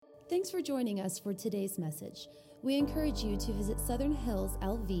Thanks for joining us for today's message. We encourage you to visit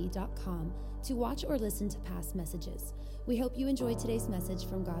southernhillslv.com to watch or listen to past messages. We hope you enjoy today's message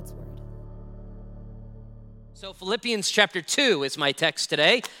from God's Word. So Philippians chapter 2 is my text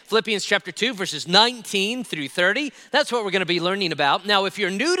today. Philippians chapter 2, verses 19 through 30. That's what we're going to be learning about. Now, if you're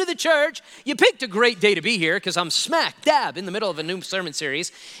new to the church, you picked a great day to be here because I'm smack dab in the middle of a new sermon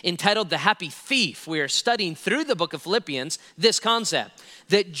series entitled The Happy Thief. We are studying through the book of Philippians this concept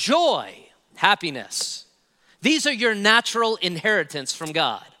that joy, happiness, these are your natural inheritance from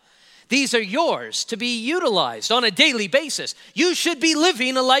God. These are yours to be utilized on a daily basis. You should be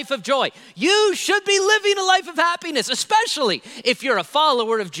living a life of joy. You should be living a life of happiness, especially if you're a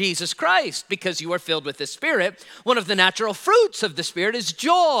follower of Jesus Christ, because you are filled with the Spirit. One of the natural fruits of the Spirit is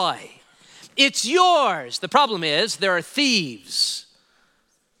joy. It's yours. The problem is there are thieves,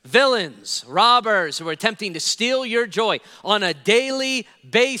 villains, robbers who are attempting to steal your joy on a daily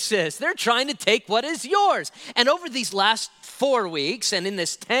basis. They're trying to take what is yours. And over these last 4 weeks, and in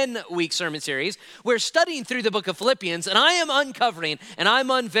this 10-week sermon series, we're studying through the book of Philippians, and I am uncovering, and I'm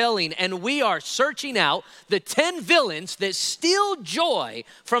unveiling, and we are searching out the 10 villains that steal joy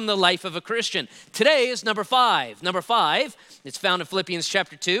from the life of a Christian. Today is number 5. Number 5, it's found in Philippians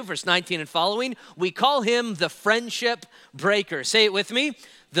chapter 2, verse 19 and following. We call him the friendship breaker. Say it with me.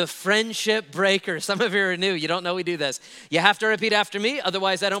 The friendship breaker. Some of you are new. You don't know we do this. You have to repeat after me.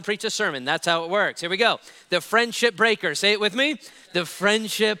 Otherwise, I don't preach a sermon. That's how it works. Here we go. The friendship breaker. Say it with me. The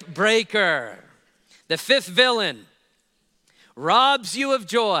friendship breaker. The fifth villain robs you of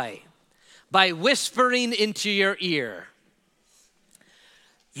joy by whispering into your ear.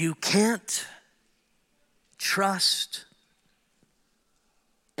 You can't trust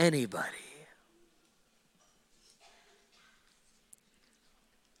anybody.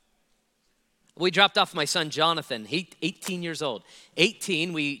 We dropped off my son, Jonathan. He's 18 years old.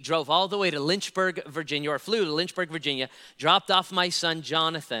 18, we drove all the way to Lynchburg, Virginia, or flew to Lynchburg, Virginia, dropped off my son,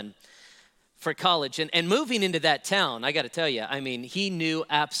 Jonathan, for college. And moving into that town, I got to tell you, I mean, he knew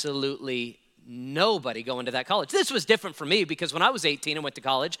absolutely nobody going to that college. This was different for me because when I was 18 and went to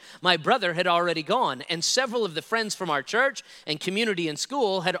college, my brother had already gone, and several of the friends from our church and community and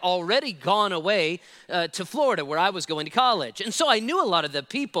school had already gone away to Florida where I was going to college. And so I knew a lot of the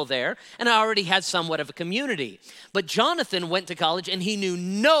people there, and I already had somewhat of a community. But Jonathan went to college, and he knew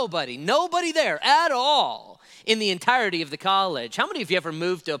nobody there at all in the entirety of the college. How many of you ever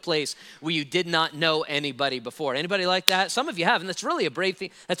moved to a place where you did not know anybody before? Anybody like that? Some of you have, and that's really a brave thing.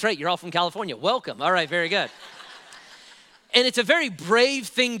 That's right, you're all from California. Welcome. All right, very good. And it's a very brave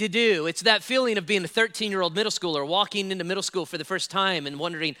thing to do. It's that feeling of being a 13-year-old middle schooler walking into middle school for the first time and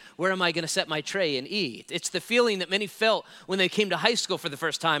wondering, where am I going to set my tray and eat? It's the feeling that many felt when they came to high school for the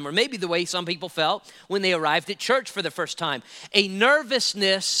first time, or maybe the way some people felt when they arrived at church for the first time. A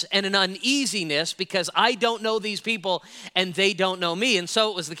nervousness and an uneasiness because I don't know these people and they don't know me. And so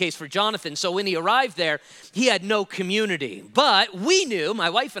it was the case for Jonathan. So when he arrived there, he had no community. But we knew, my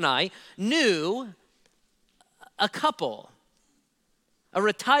wife and I knew a couple, a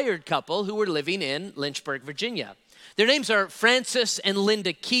retired couple who were living in Lynchburg, Virginia. Their names are Francis and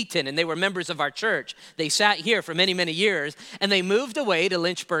Linda Keaton, and they were members of our church. They sat here for many, many years, and they moved away to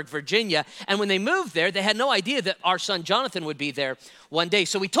Lynchburg, Virginia. And when they moved there, they had no idea that our son Jonathan would be there one day.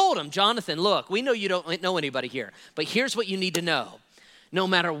 So we told him, Jonathan, look, we know you don't know anybody here, but here's what you need to know. No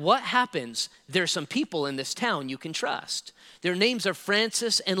matter what happens, there's some people in this town you can trust. Their names are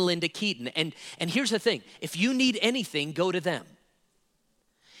Francis and Linda Keaton. And here's the thing, if you need anything, go to them.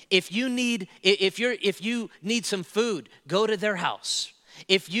 If you need some food, go to their house.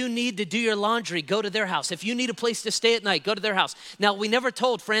 If you need to do your laundry, go to their house. If you need a place to stay at night, go to their house. Now, we never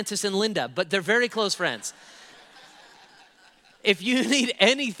told Francis and Linda, but they're very close friends. If you need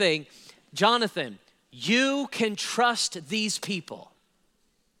anything, Jonathan, you can trust these people.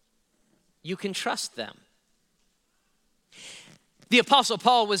 You can trust them. The Apostle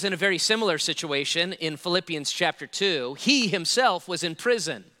Paul was in a very similar situation in Philippians chapter 2. He himself was in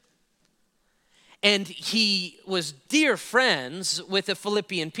prison. And he was dear friends with the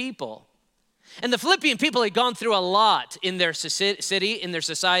Philippian people. And the Philippian people had gone through a lot in their city, in their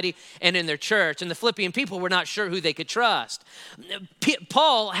society, and in their church. And the Philippian people were not sure who they could trust.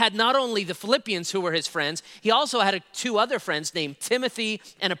 Paul had not only the Philippians who were his friends, he also had two other friends named Timothy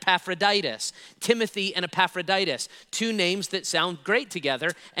and Epaphroditus. Timothy and Epaphroditus, two names that sound great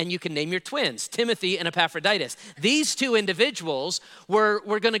together, and you can name your twins, Timothy and Epaphroditus. These two individuals were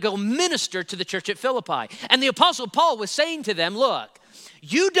going to go minister to the church at Philippi. And the Apostle Paul was saying to them, look,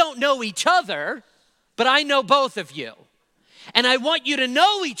 you don't know each other, but I know both of you. And I want you to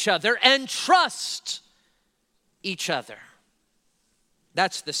know each other and trust each other.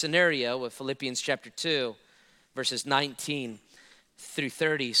 That's the scenario of Philippians chapter 2, verses 19 through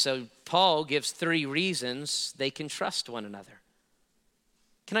 30. So Paul gives 3 reasons they can trust one another.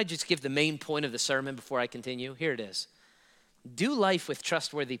 Can I just give the main point of the sermon before I continue? Here it is. Do life with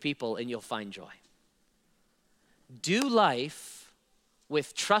trustworthy people and you'll find joy. Do life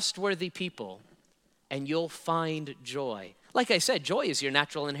with trustworthy people and you'll find joy. Like I said, joy is your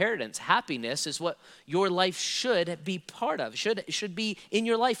natural inheritance. Happiness is what your life should be part of, should be in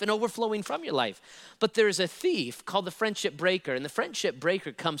your life and overflowing from your life. But there's a thief called the friendship breaker, and the friendship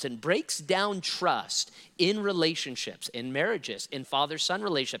breaker comes and breaks down trust in relationships, in marriages, in father-son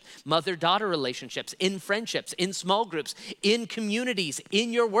relationships, mother-daughter relationships, in friendships, in small groups, in communities,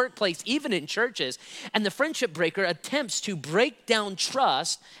 in your workplace, even in churches. And the friendship breaker attempts to break down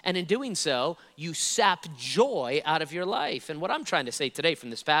trust, and in doing so, you sap joy out of your life. And what I'm trying to say today from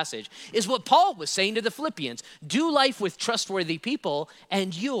this passage is what Paul was saying to the Philippians. Do life with trustworthy people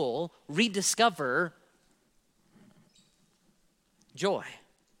and you'll rediscover joy.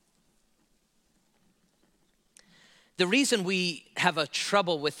 The reason we have a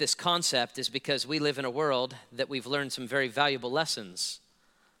trouble with this concept is because we live in a world that we've learned some very valuable lessons.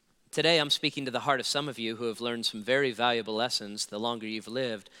 Today, I'm speaking to the heart of some of you who have learned some very valuable lessons. The longer you've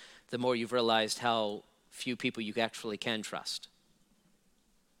lived, the more you've realized how few people you actually can trust.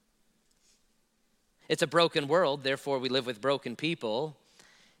 It's a broken world, therefore we live with broken people.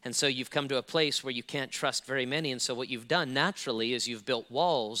 And so you've come to a place where you can't trust very many. And so what you've done naturally is you've built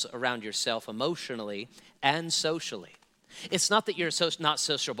walls around yourself emotionally and socially. It's not that you're a not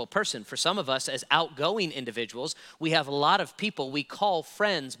sociable person. For some of us as outgoing individuals, we have a lot of people we call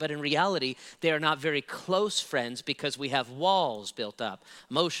friends, but in reality, they are not very close friends because we have walls built up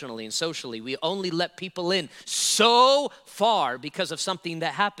emotionally and socially. We only let people in so far because of something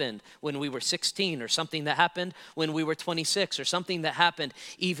that happened when we were 16 or something that happened when we were 26 or something that happened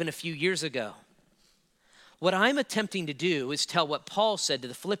even a few years ago. What I'm attempting to do is tell what Paul said to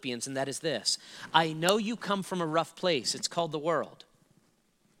the Philippians, and that is this. I know you come from a rough place. It's called the world.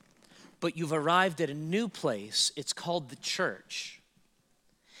 But you've arrived at a new place. It's called the church.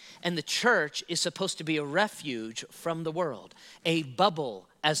 And the church is supposed to be a refuge from the world, a bubble,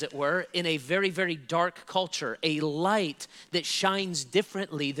 as it were, in a very, very dark culture, a light that shines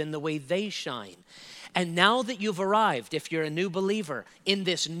differently than the way they shine. And now that you've arrived, if you're a new believer, in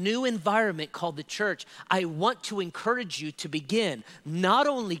this new environment called the church, I want to encourage you to begin not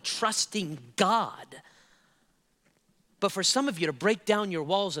only trusting God, but for some of you to break down your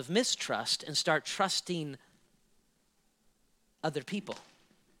walls of mistrust and start trusting other people.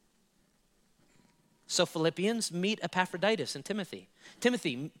 So Philippians, meet Epaphroditus and Timothy.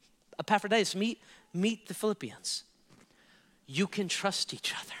 Timothy, Epaphroditus, meet the Philippians. You can trust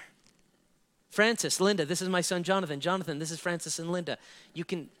each other. Francis, Linda, this is my son Jonathan. Jonathan, this is Francis and Linda. You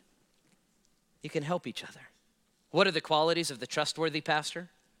can help each other. What are the qualities of the trustworthy pastor?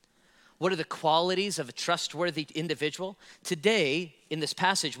 What are the qualities of a trustworthy individual? Today, in this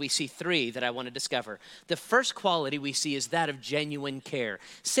passage, we see 3 that I want to discover. The first quality we see is that of genuine care.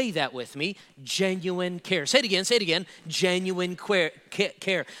 Say that with me, genuine care. Say it again, genuine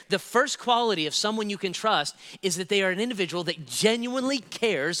care. The first quality of someone you can trust is that they are an individual that genuinely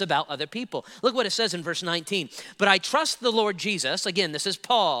cares about other people. Look what it says in verse 19. But I trust the Lord Jesus, again, this is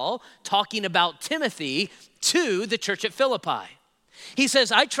Paul talking about Timothy to the church at Philippi. He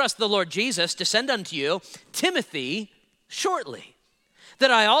says, I trust the Lord Jesus to send unto you Timothy shortly,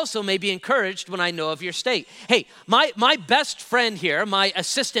 that I also may be encouraged when I know of your state. Hey, my best friend here, my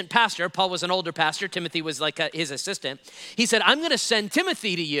assistant pastor, Paul was an older pastor, Timothy was like his assistant. He said, I'm going to send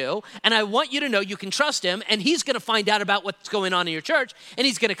Timothy to you, and I want you to know you can trust him, and he's going to find out about what's going on in your church, and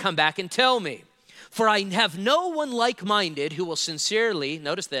he's going to come back and tell me. For I have no one like-minded who will sincerely,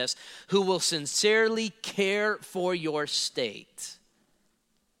 notice this, who will sincerely care for your state.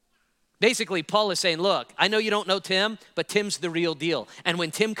 Basically, Paul is saying, look, I know you don't know Tim, but Tim's the real deal. And when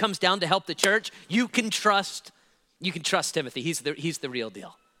Tim comes down to help the church, you can trust Timothy. He's the real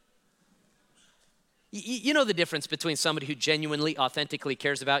deal. You know the difference between somebody who genuinely, authentically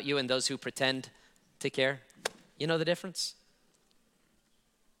cares about you and those who pretend to care? You know the difference?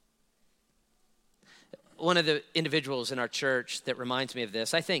 One of the individuals in our church that reminds me of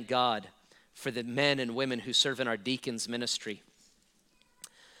this, I thank God for the men and women who serve in our deacons ministry.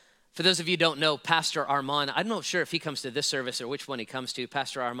 For those of you who don't know, Pastor Armand, I'm not sure if he comes to this service or which one he comes to.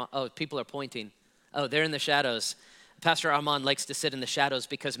 Pastor Armand, oh, people are pointing. Oh, they're in the shadows. Pastor Armand likes to sit in the shadows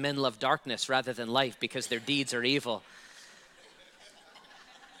because men love darkness rather than light because their deeds are evil.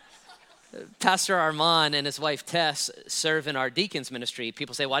 Pastor Armand and his wife Tess serve in our deacons ministry.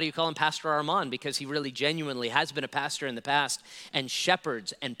 People say, why do you call him Pastor Armand? Because he really genuinely has been a pastor in the past and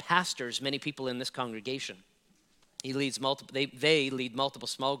shepherds and pastors many people in this congregation. He leads they lead multiple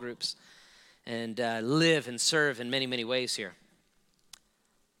small groups and live and serve in many, many ways here.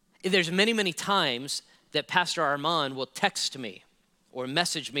 There's many, many times that Pastor Armand will text me or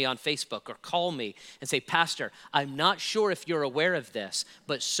message me on Facebook or call me and say, Pastor, I'm not sure if you're aware of this,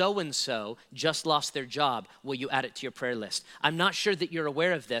 but so-and-so just lost their job. Will you add it to your prayer list? I'm not sure that you're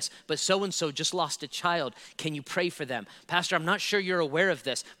aware of this, but so-and-so just lost a child. Can you pray for them? Pastor, I'm not sure you're aware of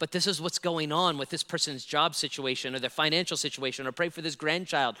this, but this is what's going on with this person's job situation or their financial situation, or pray for this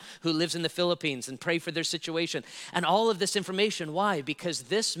grandchild who lives in the Philippines and pray for their situation. And all of this information, why? Because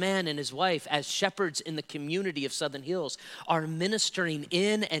this man and his wife, as shepherds in the community of Southern Hills, are ministering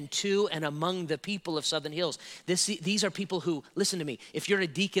in and to and among the people of Southern Hills. These are people who, listen to me, if you're a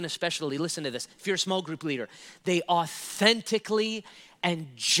deacon especially, listen to this, if you're a small group leader, they authentically and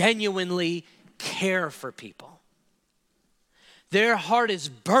genuinely care for people. Their heart is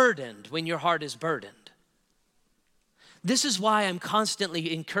burdened when your heart is burdened. This is why I'm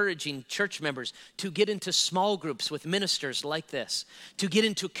constantly encouraging church members to get into small groups with ministers like this, to get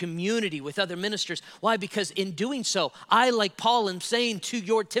into community with other ministers. Why? Because in doing so, I, like Paul, am saying to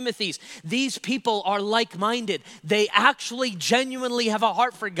your Timothys, these people are like-minded. They actually genuinely have a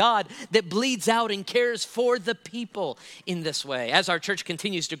heart for God that bleeds out and cares for the people in this way. As our church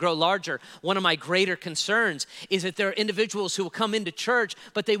continues to grow larger, one of my greater concerns is that there are individuals who will come into church,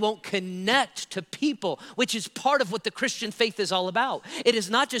 but they won't connect to people, which is part of what the Christian faith is all about. It is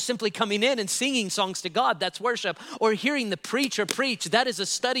not just simply coming in and singing songs to God, that's worship, or hearing the preacher preach, that is a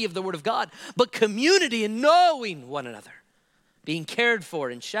study of the Word of God, but community and knowing one another, being cared for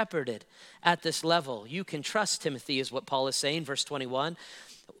and shepherded at this level. You can trust Timothy is what Paul is saying, verse 21.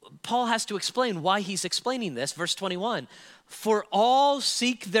 Paul has to explain why he's explaining this, verse 21. For all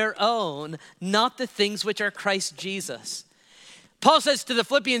seek their own, not the things which are Christ Jesus. Paul says to the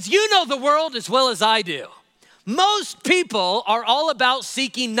Philippians, you know the world as well as I do. Most people are all about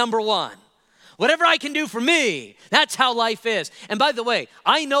seeking number one. Whatever I can do for me, that's how life is. And by the way,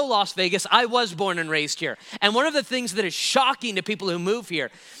 I know Las Vegas. I was born and raised here. And one of the things that is shocking to people who move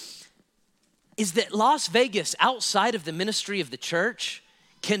here is that Las Vegas, outside of the ministry of the church,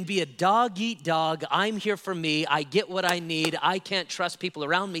 can be a dog-eat-dog, I'm here for me, I get what I need, I can't trust people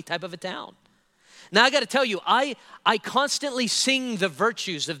around me type of a town. Now, I got to tell you, I constantly sing the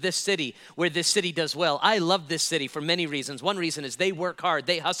virtues of this city where this city does well. I love this city for many reasons. One reason is they work hard,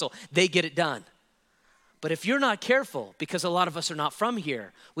 they hustle, they get it done. But if you're not careful, because a lot of us are not from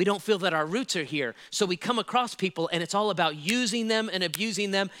here, we don't feel that our roots are here, so we come across people and it's all about using them and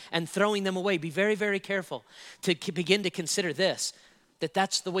abusing them and throwing them away. Be very, very careful to begin to consider this, that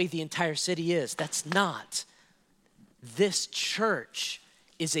that's the way the entire city is. That's not. This church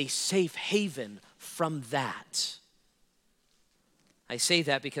is a safe haven from that. I say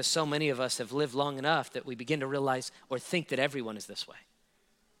that because so many of us have lived long enough that we begin to realize or think that everyone is this way.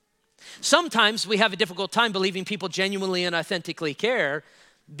 Sometimes we have a difficult time believing people genuinely and authentically care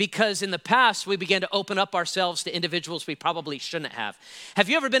because in the past we began to open up ourselves to individuals we probably shouldn't have. Have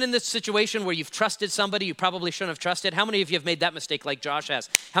you ever been in this situation where you've trusted somebody you probably shouldn't have trusted? How many of you have made that mistake like Josh has?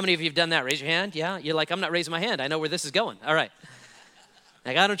 How many of you have done that? Raise your hand. Yeah, you're like, I'm not raising my hand. I know where this is going. All right.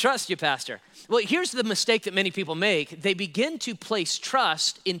 Like, I don't trust you, Pastor. Well, here's the mistake that many people make. They begin to place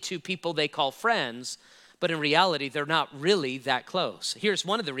trust into people they call friends, but in reality, they're not really that close. Here's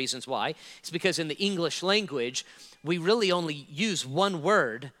one of the reasons why. It's because in the English language, we really only use one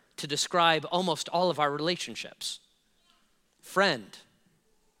word to describe almost all of our relationships. Friend,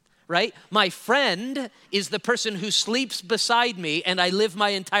 right? My friend is the person who sleeps beside me and I live my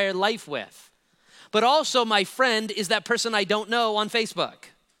entire life with. But also my friend is that person I don't know on Facebook.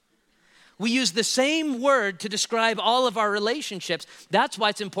 We use the same word to describe all of our relationships. That's why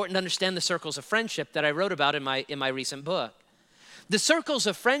it's important to understand the circles of friendship that I wrote about in my recent book. The circles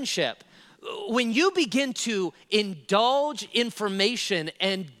of friendship, when you begin to indulge information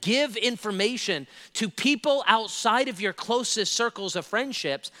and give information to people outside of your closest circles of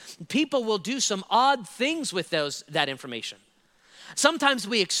friendships, people will do some odd things with that information. Sometimes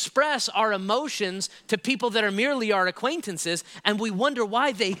we express our emotions to people that are merely our acquaintances, and we wonder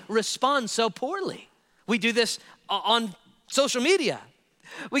why they respond so poorly. We do this on social media.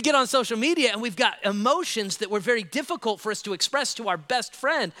 We get on social media and we've got emotions that were very difficult for us to express to our best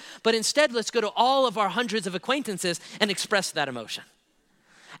friend, but instead let's go to all of our hundreds of acquaintances and express that emotion.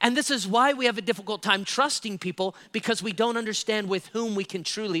 And this is why we have a difficult time trusting people, because we don't understand with whom we can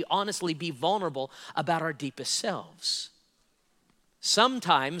truly, honestly be vulnerable about our deepest selves.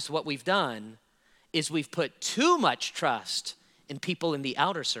 Sometimes what we've done is we've put too much trust in people in the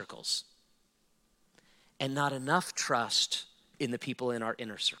outer circles and not enough trust in the people in our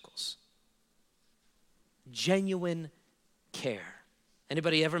inner circles. Genuine care.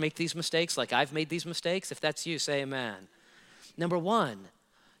 Anybody ever make these mistakes like I've made these mistakes? If that's you, say amen. Number one,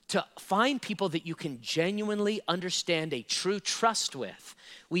 to find people that you can genuinely understand a true trust with,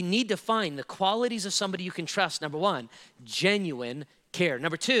 we need to find the qualities of somebody you can trust. Number one, genuine care.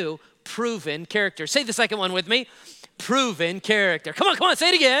 Number two, proven character. Say the second one with me. Proven character. Come on, say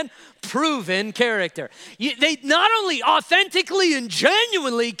it again. Proven character. They not only authentically and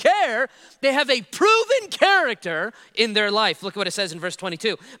genuinely care, they have a proven character in their life. Look at what it says in verse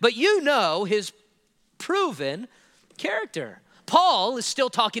 22. But you know his proven character. Paul is still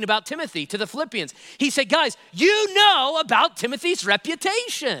talking about Timothy to the Philippians. He said, guys, you know about Timothy's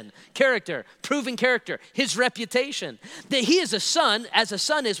reputation, character, proven character, his reputation. That he is a son, as a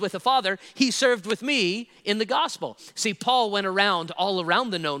son is with a father, he served with me in the gospel. See, Paul went around all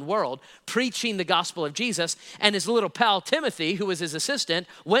around the known world preaching the gospel of Jesus, and his little pal Timothy, who was his assistant,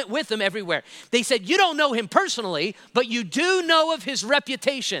 went with him everywhere. They said, you don't know him personally, but you do know of his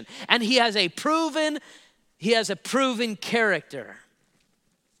reputation, and he has a proven character.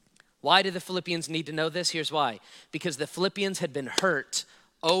 Why do the Philippians need to know this? Here's why. Because the Philippians had been hurt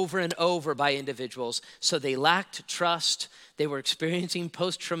over and over by individuals, so they lacked trust. They were experiencing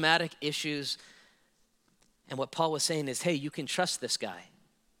post-traumatic issues. And what Paul was saying is, hey, you can trust this guy.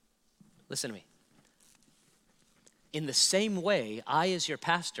 Listen to me. In the same way, I, as your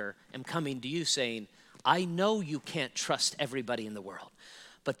pastor, am coming to you saying, I know you can't trust everybody in the world,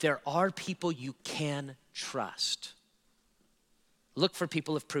 but there are people you can trust. Look for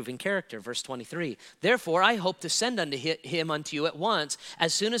people of proven character. Verse 23. Therefore, I hope to send him unto you at once,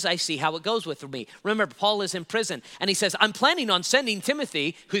 as soon as I see how it goes with me. Remember, Paul is in prison, and he says, I'm planning on sending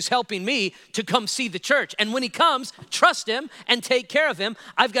Timothy, who's helping me, to come see the church. And when he comes, trust him and take care of him.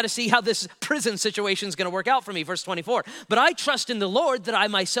 I've got to see how this prison situation is going to work out for me. Verse 24. But I trust in the Lord that I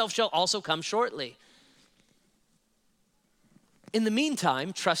myself shall also come shortly. In the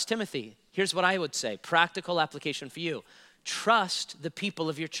meantime, trust Timothy. Here's what I would say, practical application for you. Trust the people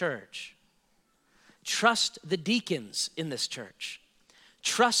of your church. Trust the deacons in this church.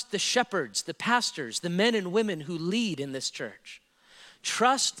 Trust the shepherds, the pastors, the men and women who lead in this church.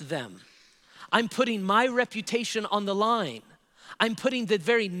 Trust them. I'm putting my reputation on the line. I'm putting the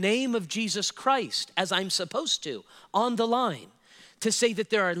very name of Jesus Christ, as I'm supposed to, on the line to say that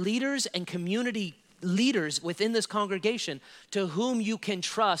there are leaders and community leaders within this congregation to whom you can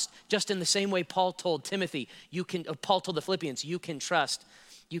trust, just in the same way Paul told Timothy, Paul told the Philippians, you can trust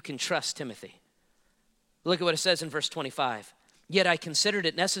Timothy. Look at what it says in verse 25. Yet I considered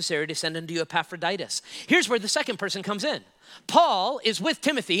it necessary to send unto you Epaphroditus. Here's where the second person comes in. Paul is with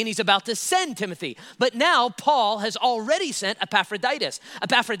Timothy and he's about to send Timothy. But now Paul has already sent Epaphroditus.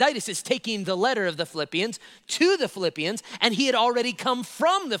 Epaphroditus is taking the letter of the Philippians to the Philippians, and he had already come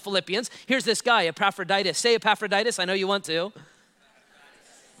from the Philippians. Here's this guy, Epaphroditus. Say Epaphroditus. I know you want to.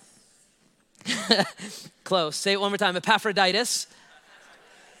 Close. Say it one more time. Epaphroditus.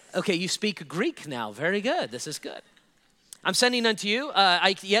 Okay, you speak Greek now. Very good. This is good. I'm sending unto you,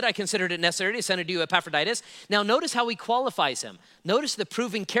 yet I considered it necessary to send unto you Epaphroditus. Now notice how he qualifies him. Notice the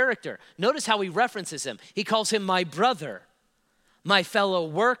proven character. Notice how he references him. He calls him my brother, my fellow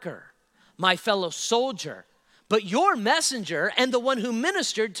worker, my fellow soldier, but your messenger and the one who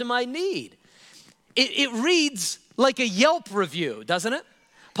ministered to my need. It reads like a Yelp review, doesn't it?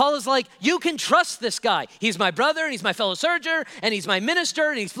 Paul is like, you can trust this guy. He's my brother, and he's my fellow soldier, and he's my minister,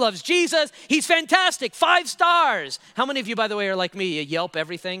 and he loves Jesus. He's fantastic, 5 stars. How many of you, by the way, are like me? You Yelp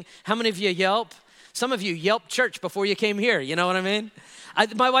everything? How many of you Yelp? Some of you Yelp church before you came here. You know what I mean?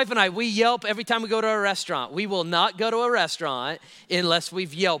 My wife and I, we Yelp every time we go to a restaurant. We will not go to a restaurant unless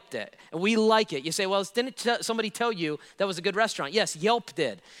we've Yelped it. And we like it. You say, well, didn't somebody tell you that was a good restaurant? Yes, Yelp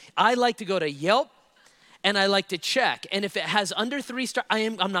did. I like to go to Yelp, and I like to check. And if it has under 3 stars,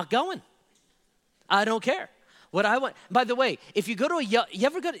 I'm not going. I don't care. What I want, by the way, if you go to a Yelp,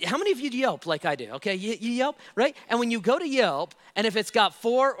 how many of you Yelp like I do? Okay, you Yelp, right? And when you go to Yelp, and if it's got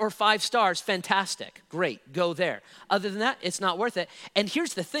 4 or 5 stars, fantastic, great, go there. Other than that, it's not worth it. And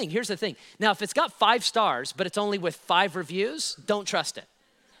here's the thing. Now, if it's got 5 stars, but it's only with 5 reviews, don't trust it.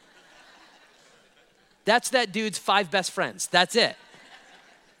 That's that dude's 5 best friends. That's it.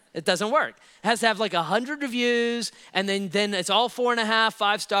 It doesn't work. It has to have like 100 reviews, and then it's all 4.5,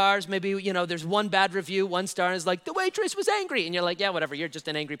 5 stars. Maybe, there's 1 bad review, 1 star, and it's like, the waitress was angry. And you're like, yeah, whatever, you're just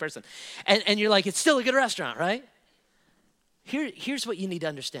an angry person. And you're like, it's still a good restaurant, right? Here's what you need to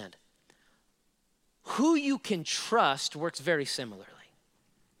understand. who you can trust works very similarly.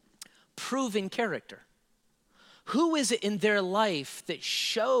 Proven character. Who is it in their life that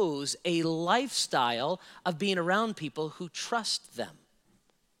shows a lifestyle of being around people who trust them?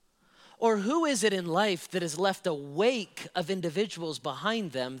 Or who is it in life that has left a wake of individuals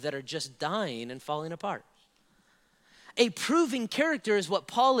behind them that are just dying and falling apart? A proven character is what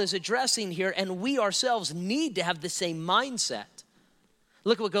Paul is addressing here, and we ourselves need to have the same mindset.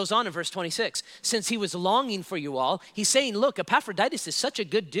 Look at what goes on in verse 26. Since he was longing for you all, he's saying, look, Epaphroditus is such a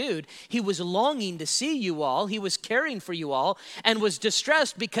good dude. He was longing to see you all. He was caring for you all and was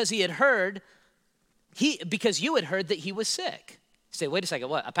distressed because he had heard, because you had heard that he was sick. You say, wait a second,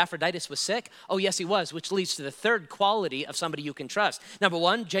 what? Epaphroditus was sick? Oh, yes, he was, which leads to the third quality of somebody you can trust. Number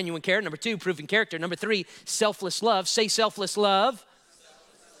one, genuine care. Number two, proven character. Number three, selfless love. Say selfless love.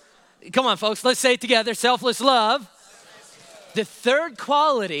 Come on, folks, let's say it together. Selfless love. The third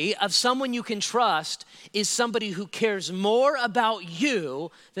quality of someone you can trust is somebody who cares more about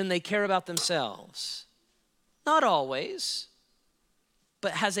you than they care about themselves. Not always,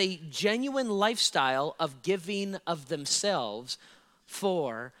 but has a genuine lifestyle of giving of themselves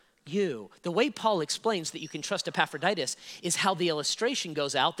for you. The way Paul explains that you can trust Epaphroditus is how the illustration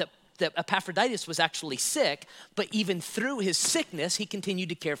goes out that Epaphroditus was actually sick, but even through his sickness, he continued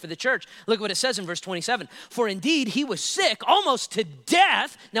to care for the church. Look what it says in verse 27. For indeed, he was sick almost to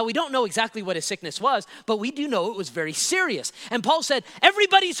death. Now, we don't know exactly what his sickness was, but we do know it was very serious. And Paul said,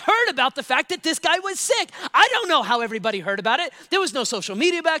 everybody's heard about the fact that this guy was sick. I don't know how everybody heard about it. There was no social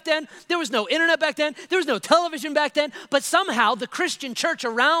media back then. There was no internet back then. There was no television back then. But somehow the Christian church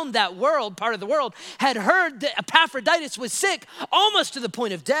around that world, part of the world, had heard that Epaphroditus was sick almost to the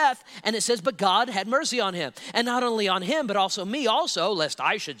point of death. And it says, but God had mercy on him. And not only on him, but also me also, lest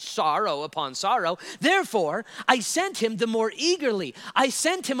I should sorrow upon sorrow. Therefore, I sent him the more eagerly. I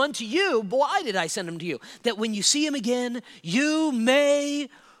sent him unto you. Why did I send him to you? That when you see him again, you may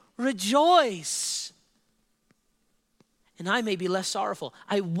rejoice. And I may be less sorrowful.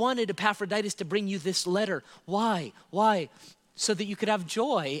 I wanted Epaphroditus to bring you this letter. Why? Why? So that you could have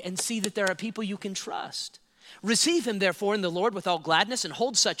joy and see that there are people you can trust. Receive him, therefore, in the Lord with all gladness and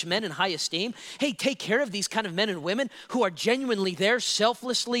hold such men in high esteem. Hey, take care of these kind of men and women who are genuinely there,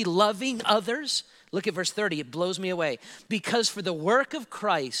 selflessly loving others. Look at verse 30. It blows me away. Because for the work of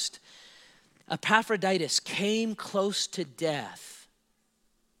Christ, Epaphroditus came close to death,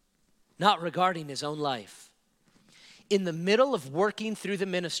 not regarding his own life. In the middle of working through the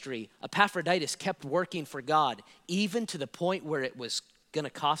ministry, Epaphroditus kept working for God, even to the point where it was going to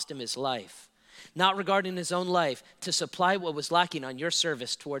cost him his life. Not regarding his own life, to supply what was lacking on your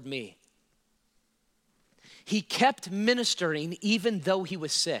service toward me. He kept ministering even though he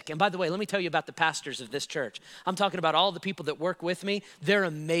was sick. And by the way, let me tell you about the pastors of this church. I'm talking about all the people that work with me. They're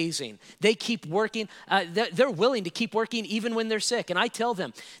amazing. They keep working. They're willing to keep working even when they're sick. And I tell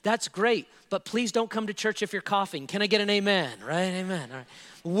them, that's great, but please don't come to church if you're coughing. Can I get an amen? Right? Amen. All right.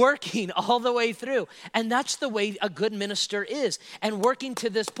 Working all the way through. And that's the way a good minister is. And working to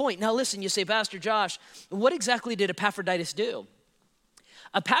this point. Now listen, you say, Pastor Josh, what exactly did Epaphroditus do?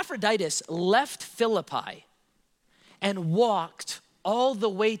 Epaphroditus left Philippi and walked all the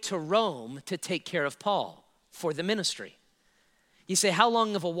way to Rome to take care of Paul for the ministry. You say, how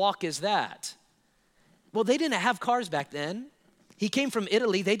long of a walk is that? Well, they didn't have cars back then. He came from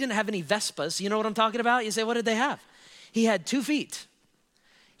Italy. They didn't have any Vespas. You know what I'm talking about? You say, what did they have? He had 2 feet.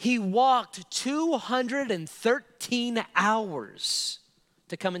 He walked 213 hours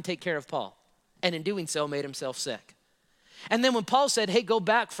to come and take care of Paul. And in doing so, made himself sick. And then when Paul said, hey, go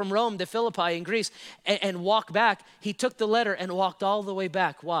back from Rome to Philippi in Greece and walk back, he took the letter and walked all the way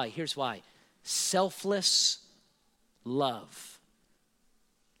back. Why? Here's why. Selfless love.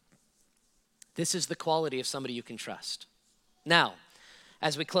 This is the quality of somebody you can trust. Now,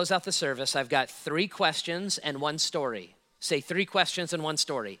 as we close out the service, I've got 3 questions and 1 story. Say 3 questions and 1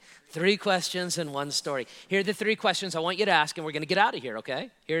 story. 3 questions and 1 story. Here are the 3 questions I want you to ask, and we're going to get out of here,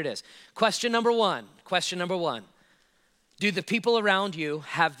 okay? Here it is. Question number 1. Question number 1. Do the people around you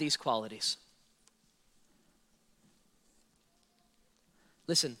have these qualities?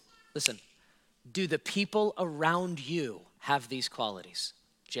 Listen. Do the people around you have these qualities?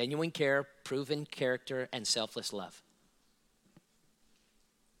 Genuine care, proven character, and selfless love.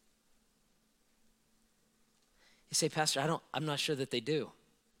 You say, Pastor, I'm not sure that they do.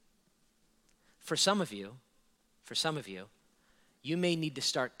 For some of you, you may need to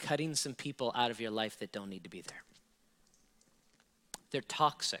start cutting some people out of your life that don't need to be there. They're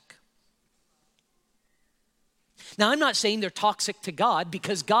toxic. Now, I'm not saying they're toxic to God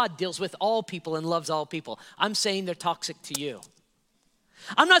because God deals with all people and loves all people. I'm saying they're toxic to you.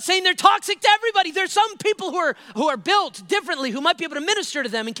 I'm not saying they're toxic to everybody. There's some people who are built differently, who might be able to minister to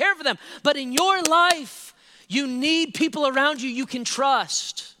them and care for them. But in your life, you need people around you you can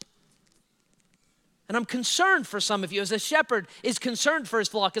trust. And I'm concerned for some of you, as a shepherd is concerned for his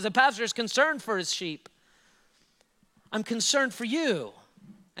flock, as a pastor is concerned for his sheep. I'm concerned for you,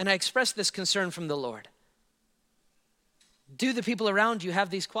 and I express this concern from the Lord. Do the people around you have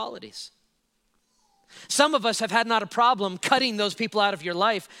these qualities? Some of us have had not a problem cutting those people out of your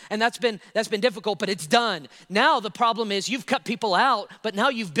life, and that's been difficult, but it's done. Now the problem is you've cut people out, but now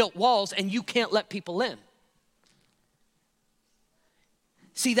you've built walls and you can't let people in.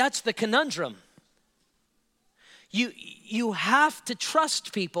 See, that's the conundrum. You have to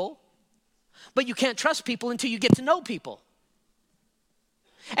trust people, but you can't trust people until you get to know people.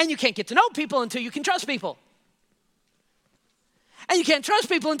 And you can't get to know people until you can trust people. And you can't trust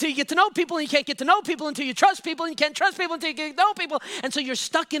people until you get to know people, and you can't get to know people until you trust people, and you can't trust people until you get to know people. And so you're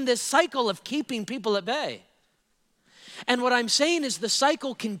stuck in this cycle of keeping people at bay. And what I'm saying is the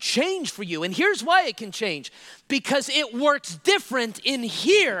cycle can change for you. And here's why it can change. Because it works different in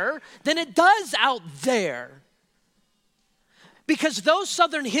here than it does out there. Because those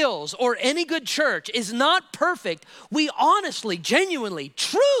Southern Hills or any good church is not perfect. We honestly, genuinely,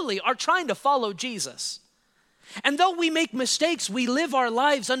 truly are trying to follow Jesus. And though we make mistakes, we live our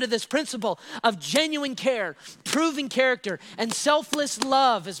lives under this principle of genuine care, proven character, and selfless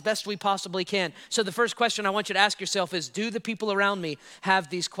love as best we possibly can. So the first question I want you to ask yourself is, do the people around me have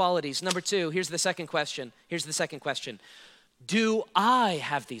these qualities? Number two, here's the second question. Do I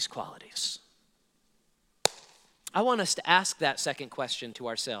have these qualities? I want us to ask that second question to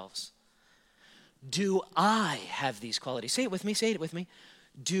ourselves. Do I have these qualities? Say it with me.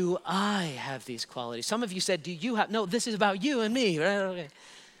 Do I have these qualities? Some of you said, do you have? No, this is about you and me. Okay.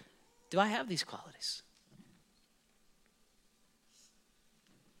 Do I have these qualities?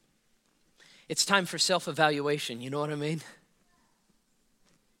 It's time for self-evaluation, you know what I mean?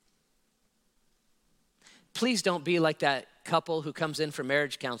 Please don't be like that couple who comes in for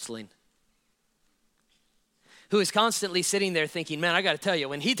marriage counseling, who is constantly sitting there thinking, man, I got to tell you,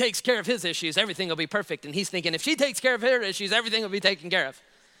 when he takes care of his issues, everything will be perfect. And he's thinking, if she takes care of her issues, everything will be taken care of.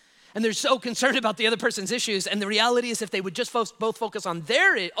 And they're so concerned about the other person's issues. And the reality is, if they would just both focus on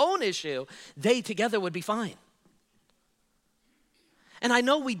their own issue, they together would be fine. And I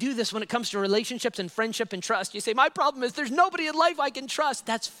know we do this when it comes to relationships and friendship and trust. You say, my problem is there's nobody in life I can trust.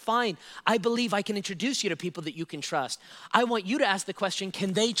 That's fine. I believe I can introduce you to people that you can trust. I want you to ask the question,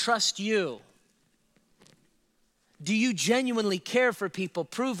 can they trust you? Do you genuinely care for people,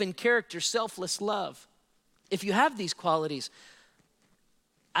 proven character, selfless love? If you have these qualities,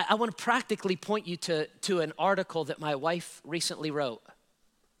 I want to practically point you to an article that my wife recently wrote.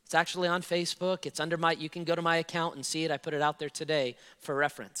 It's actually on Facebook. It's under you can go to my account and see it. I put it out there today for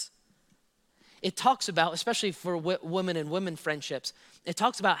reference. It talks about, especially for women and women friendships, it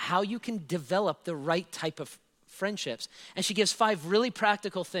talks about how you can develop the right type of friendships. And she gives 5 really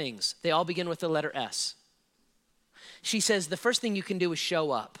practical things. They all begin with the letter S. She says the first thing you can do is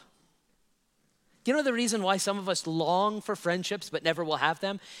show up. Do you know the reason why some of us long for friendships but never will have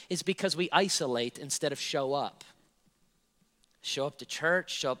them? Is because we isolate instead of show up. Show up to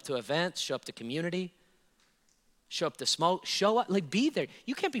church, show up to events, show up to community, show up to smoke, show up, like be there.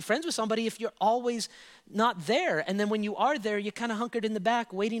 You can't be friends with somebody if you're always not there. And then when you are there, you're kind of hunkered in the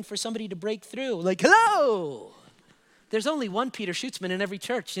back waiting for somebody to break through. Like, hello! There's only one Peter Schutzman in every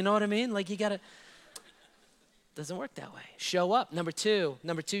church, you know what I mean? Like you gotta... Doesn't work that way. Show up. Number two,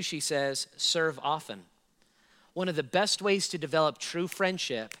 she says, serve often. One of the best ways to develop true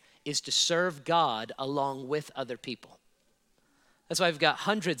friendship is to serve God along with other people. That's why I've got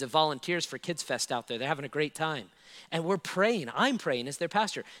hundreds of volunteers for Kids Fest out there. They're having a great time. And I'm praying as their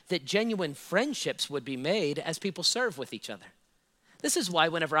pastor, that genuine friendships would be made as people serve with each other. This is why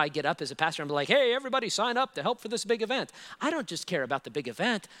whenever I get up as a pastor, I'm like, hey, everybody sign up to help for this big event. I don't just care about the big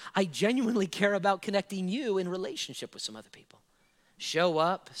event. I genuinely care about connecting you in relationship with some other people. Show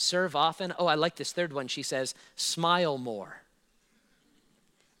up, serve often. Oh, I like this third one. She says, smile more.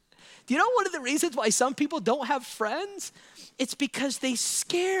 Do you know one of the reasons why some people don't have friends? It's because they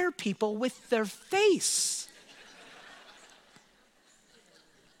scare people with their face.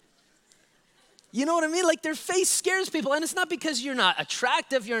 You know what I mean? Like their face scares people. And it's not because you're not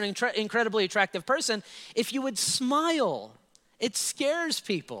attractive. You're an incredibly attractive person. If you would smile, it scares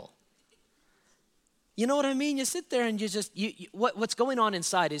people. You know what I mean? You sit there and what's going on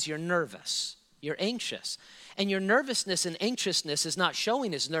inside is you're nervous. You're anxious. And your nervousness and anxiousness is not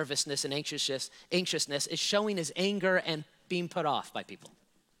showing as nervousness and anxiousness. It's showing as anger and being put off by people.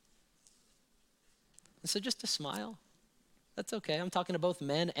 And so just a smile. That's okay. I'm talking to both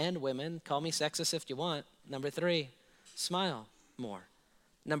men and women. Call me sexist if you want. Number 3, smile more.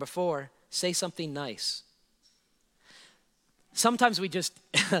 Number 4, say something nice. Sometimes we just,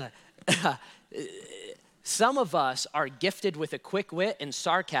 some of us are gifted with a quick wit and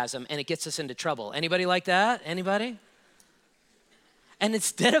sarcasm, and it gets us into trouble. Anybody like that? Anybody? And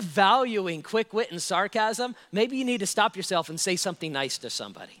instead of valuing quick wit and sarcasm, maybe you need to stop yourself and say something nice to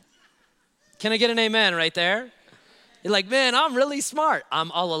somebody. Can I get an amen right there? You're like, man, I'm really smart.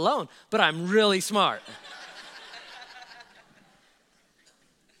 I'm all alone, but I'm really smart.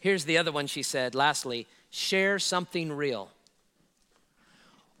 Here's the other one she said. Lastly, share something real.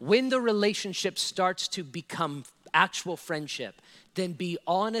 When the relationship starts to become actual friendship, then be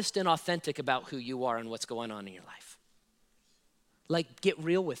honest and authentic about who you are and what's going on in your life. Like, get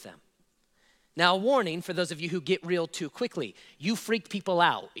real with them. Now, a warning for those of you who get real too quickly. You freak people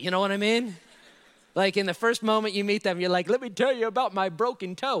out. You know what I mean? Like, in the first moment you meet them, you're like, let me tell you about my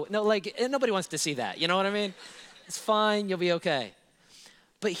broken toe. No, like, nobody wants to see that. You know what I mean? It's fine. You'll be okay.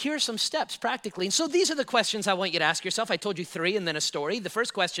 But here's some steps practically. And so these are the questions I want you to ask yourself. I told you 3 and then a story. The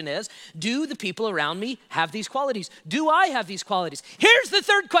first question is, do the people around me have these qualities? Do I have these qualities? Here's the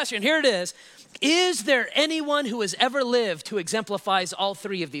third question. Here it is. Is there anyone who has ever lived who exemplifies all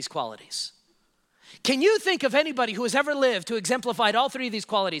 3 of these qualities? Can you think of anybody who has ever lived who exemplified all 3 of these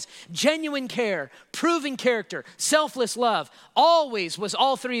qualities? Genuine care, proven character, selfless love, always was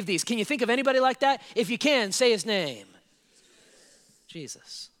all 3 of these. Can you think of anybody like that? If you can, say his name.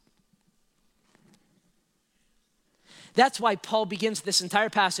 Jesus. That's why Paul begins this entire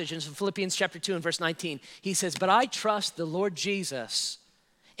passage in Philippians chapter 2 and verse 19. He says, but I trust the Lord Jesus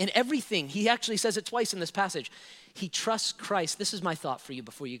in everything. He actually says it twice in this passage. He trusts Christ. This is my thought for you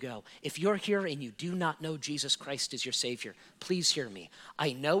before you go. If you're here and you do not know Jesus Christ as your Savior, please hear me.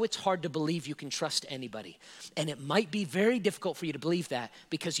 I know it's hard to believe you can trust anybody. And it might be very difficult for you to believe that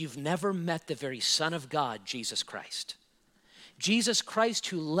because you've never met the very Son of God, Jesus Christ. Jesus Christ,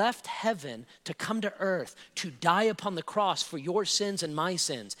 who left heaven to come to earth, to die upon the cross for your sins and my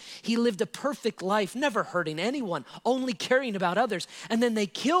sins. He lived a perfect life, never hurting anyone, only caring about others. And then they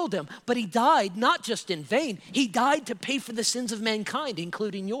killed him, but he died not just in vain. He died to pay for the sins of mankind,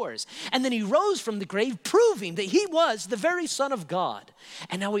 including yours. And then he rose from the grave, proving that he was the very Son of God.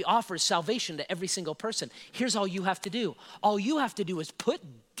 And now he offers salvation to every single person. Here's all you have to do. All you have to do is put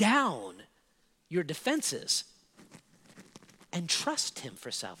down your defenses and trust him for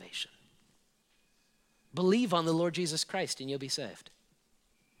salvation. Believe on the Lord Jesus Christ and you'll be saved.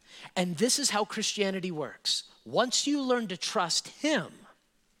 And this is how Christianity works. Once you learn to trust him,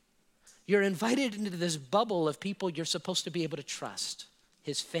 you're invited into this bubble of people you're supposed to be able to trust,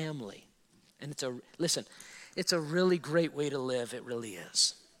 his family. And it's a really great way to live. It really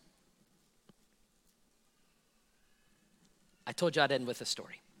is. I told you I'd end with a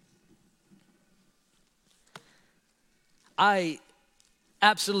story. I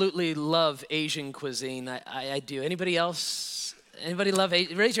absolutely love Asian cuisine. I do. Anybody else? Anybody love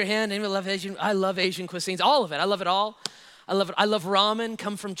Asian? Raise your hand. Anybody love Asian? I love Asian cuisines. All of it. I love it all. I love it. I love ramen,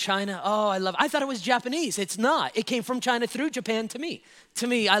 come from China. Oh, I thought it was Japanese. It's not. It came from China through Japan to me. To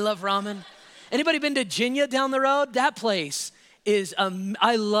me, I love ramen. Anybody been to Jinya down the road? That place is,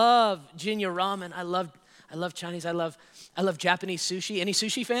 I love Jinya ramen. I love Chinese. I love Japanese sushi. Any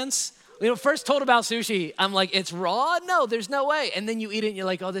sushi fans? First told about sushi, I'm like, it's raw? No, there's no way. And then you eat it and you're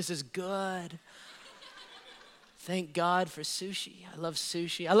like, oh, this is good. Thank God for sushi. I love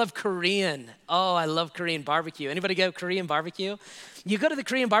sushi. I love Korean. Oh, I love Korean barbecue. Anybody go Korean barbecue? You go to the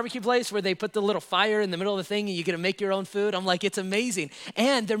Korean barbecue place where they put the little fire in the middle of the thing and you get to make your own food. I'm like, it's amazing.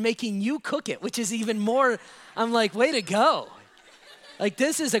 And they're making you cook it, which is even more, I'm like, way to go. Like,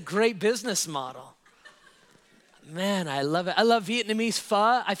 this is a great business model. Man, I love it. I love Vietnamese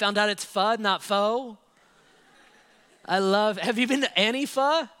pho. I found out it's pho, not pho. Have you been to Annie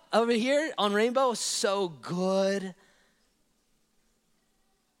Pho over here on Rainbow? So good.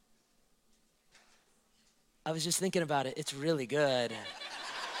 I was just thinking about it. It's really good.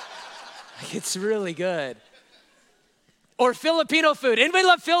 It's really good. Or Filipino food. Anybody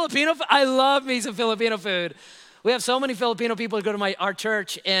love Filipino food? I love me some Filipino food. We have so many Filipino people who go to our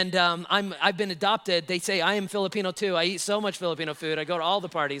church, and I've been adopted. They say I am Filipino too. I eat so much Filipino food. I go to all the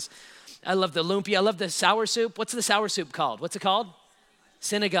parties. I love the lumpia. I love the sour soup. What's the sour soup called? What's it called?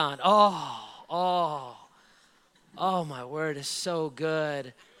 Sinigang. Oh, my word, it's so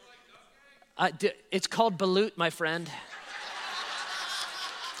good. It's called balut, my friend.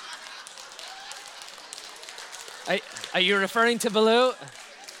 Are you referring to balut?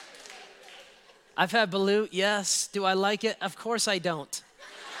 I've had balut, yes. Do I like it? Of course I don't.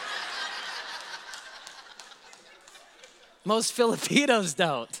 Most Filipinos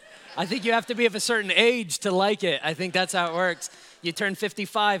don't. I think you have to be of a certain age to like it. I think that's how it works. You turn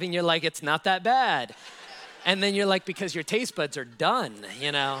 55 and you're like, it's not that bad. And then you're like, because your taste buds are done,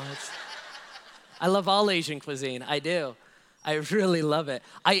 you know. I love all Asian cuisine, I do. I really love it.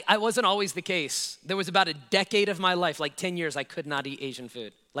 I wasn't always the case. There was about a decade of my life, like 10 years, I could not eat Asian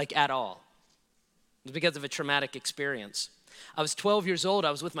food, like at all. It was because of a traumatic experience. I was 12 years old,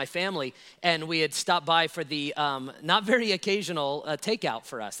 I was with my family, and we had stopped by for the not very occasional takeout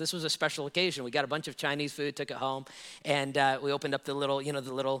for us. This was a special occasion. We got a bunch of Chinese food, took it home, and we opened up the little, you know,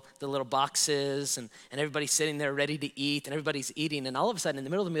 the little boxes, and everybody's sitting there ready to eat, and everybody's eating, and all of a sudden, in the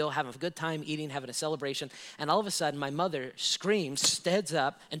middle of the meal, having a good time eating, having a celebration, and all of a sudden, my mother screams, stands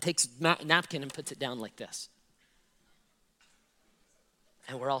up, and takes a napkin and puts it down like this.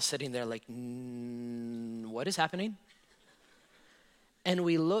 And we're all sitting there like, what is happening? And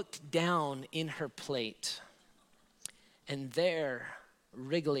we looked down in her plate, and there,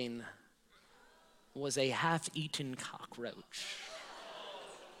 wriggling, was a half-eaten cockroach.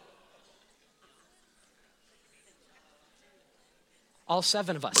 All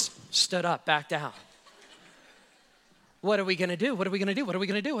 7 of us stood up, back down. What are we gonna do? What are we gonna do? What are we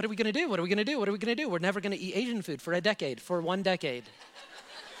gonna do? What are we gonna do? What are we gonna do? What are we gonna do? We're never gonna eat Asian food for one decade.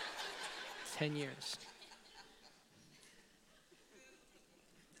 10 years.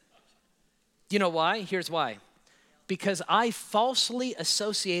 You know why? Here's why. Because I falsely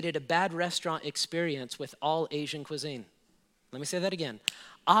associated a bad restaurant experience with all Asian cuisine. Let me say that again.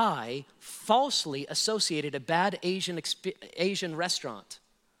 I falsely associated a bad Asian restaurant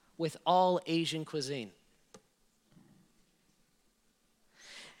with all Asian cuisine.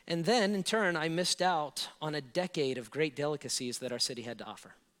 And then, in turn, I missed out on a decade of great delicacies that our city had to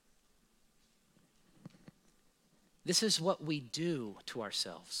offer. This is what we do to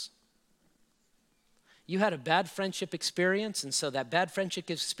ourselves. You had a bad friendship experience, and so that bad friendship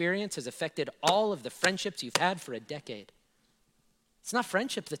experience has affected all of the friendships you've had for a decade. It's not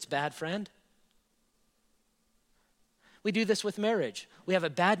friendship that's bad, friend. We do this with marriage. We have a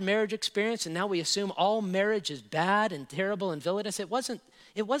bad marriage experience, and now we assume all marriage is bad and terrible and villainous. It wasn't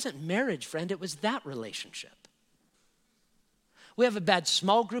marriage, friend. It was that relationship. We have a bad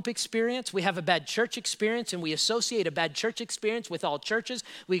small group experience. We have a bad church experience, and we associate a bad church experience with all churches.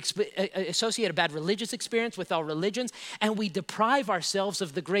 We associate a bad religious experience with all religions, and we deprive ourselves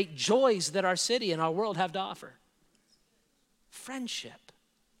of the great joys that our city and our world have to offer. Friendship.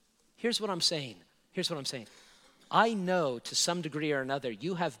 Here's what I'm saying. I know to some degree or another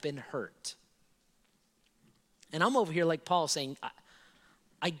you have been hurt. And I'm over here like Paul saying,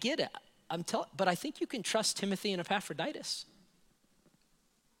 I get it. But I think you can trust Timothy and Epaphroditus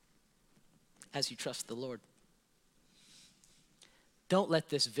as you trust the Lord. Don't let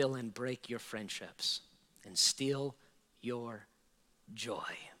this villain break your friendships and steal your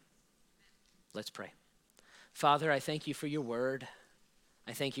joy. Let's pray. Father, I thank you for your word.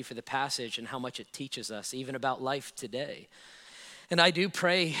 I thank you for the passage and how much it teaches us, even about life today. And I do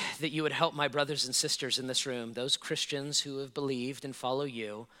pray that you would help my brothers and sisters in this room, those Christians who have believed and follow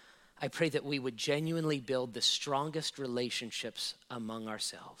you. I pray that we would genuinely build the strongest relationships among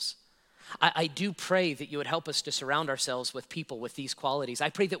ourselves. I do pray that you would help us to surround ourselves with people with these qualities. I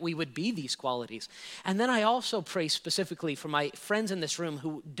pray that we would be these qualities. And then I also pray specifically for my friends in this room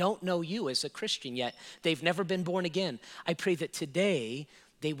who don't know you as a Christian yet. They've never been born again. I pray that today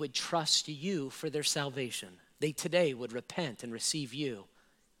they would trust you for their salvation. They today would repent and receive you,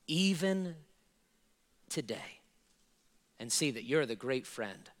 even today, and see that you're the great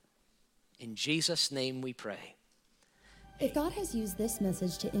friend. In Jesus' name we pray. If God has used this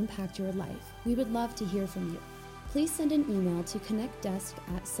message to impact your life, we would love to hear from you. Please send an email to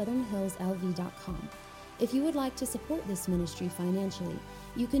connectdesk@southernhillslv.com. If you would like to support this ministry financially,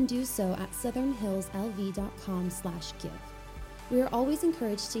 you can do so at southernhillslv.com/give. We are always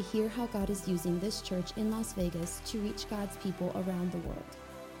encouraged to hear how God is using this church in Las Vegas to reach God's people around the world.